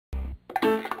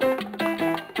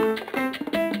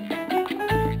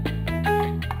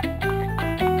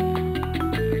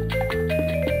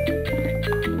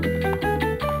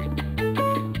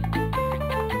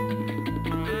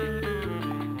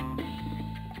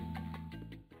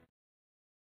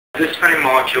This spinning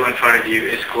molecule in front of you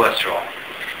is cholesterol.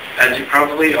 As you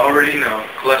probably already know,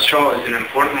 cholesterol is an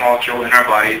important molecule in our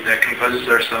body that composes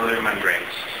our cellular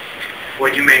membranes.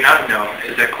 What you may not know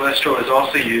is that cholesterol is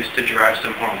also used to derive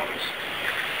some hormones.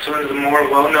 Some of the more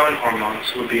well-known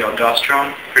hormones would be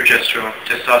aldosterone, progesterone,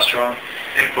 testosterone,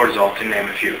 and cortisol, to name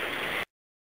a few.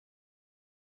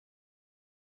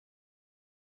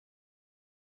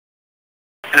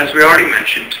 As we already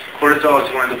mentioned, cortisol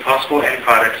is one of the possible end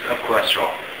products of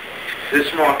cholesterol. This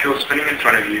molecule spinning in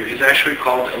front of you is actually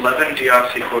called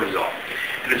 11-deoxycortisol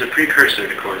and is a precursor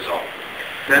to cortisol.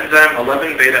 The enzyme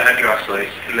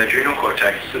 11-beta-hydroxylase in the adrenal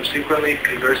cortex subsequently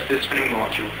converts this spinning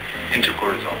molecule into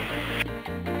cortisol.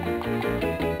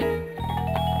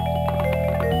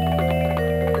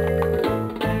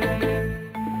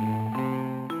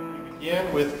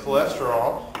 Begin with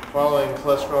cholesterol, following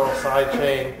cholesterol side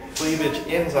chain cleavage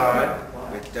enzyme.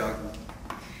 With Doug.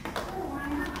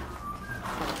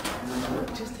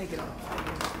 Just take it off.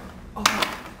 Oh.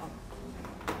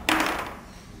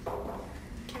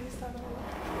 Can we start over?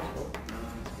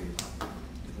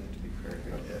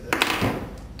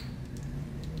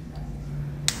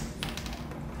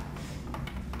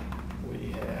 We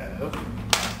have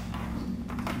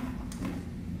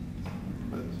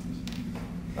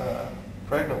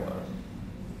pregnenolone.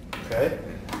 Okay.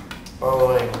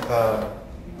 Following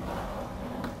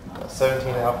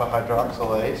 17-alpha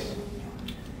hydroxylase.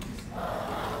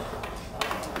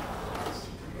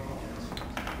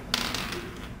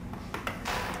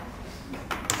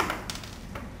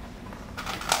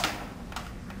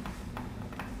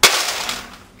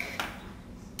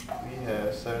 We have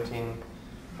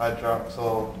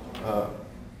 17-hydroxyl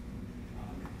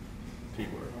P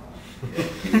word.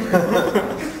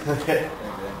 Okay.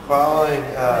 Following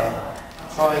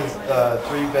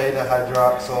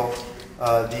 3-beta-hydroxyl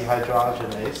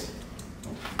dehydrogenase.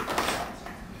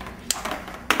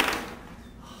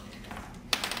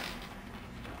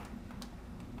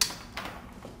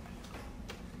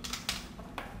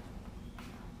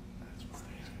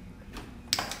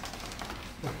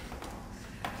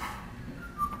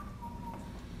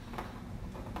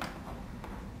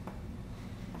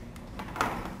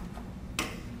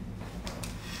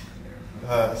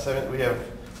 We have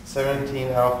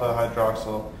 17-alpha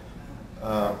hydroxyl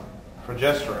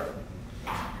progesterone,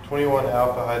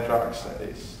 21-alpha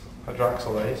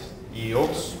hydroxylase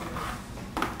yields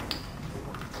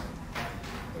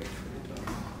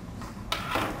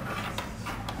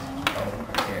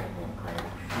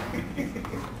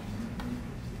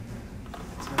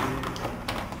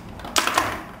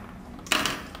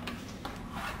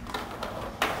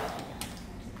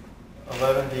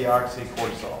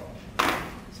 11-deoxycortisol.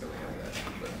 So we have that.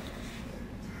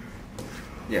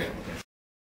 Yeah.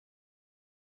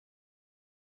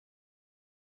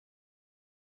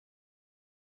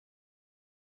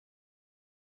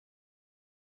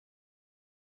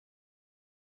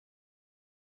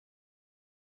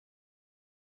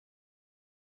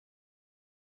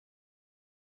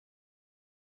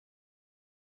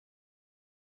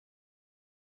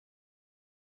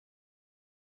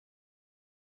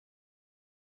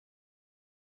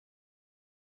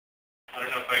 I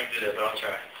don't know if I can do that, but I'll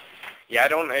try. Yeah, I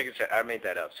don't think I made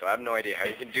that up, so I have no idea how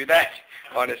you can do that,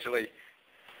 honestly.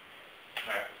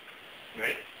 Alright. You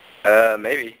ready?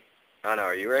 Maybe. I don't know.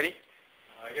 Are you ready?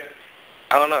 I guess.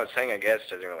 I don't know. Saying I guess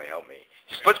doesn't really help me.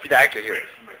 You're supposed to be the actor here.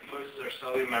 Composes our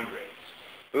cellular membranes.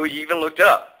 Ooh, you even looked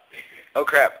up. Oh,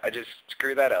 crap. I just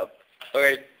screwed that up.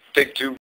 Okay, take two.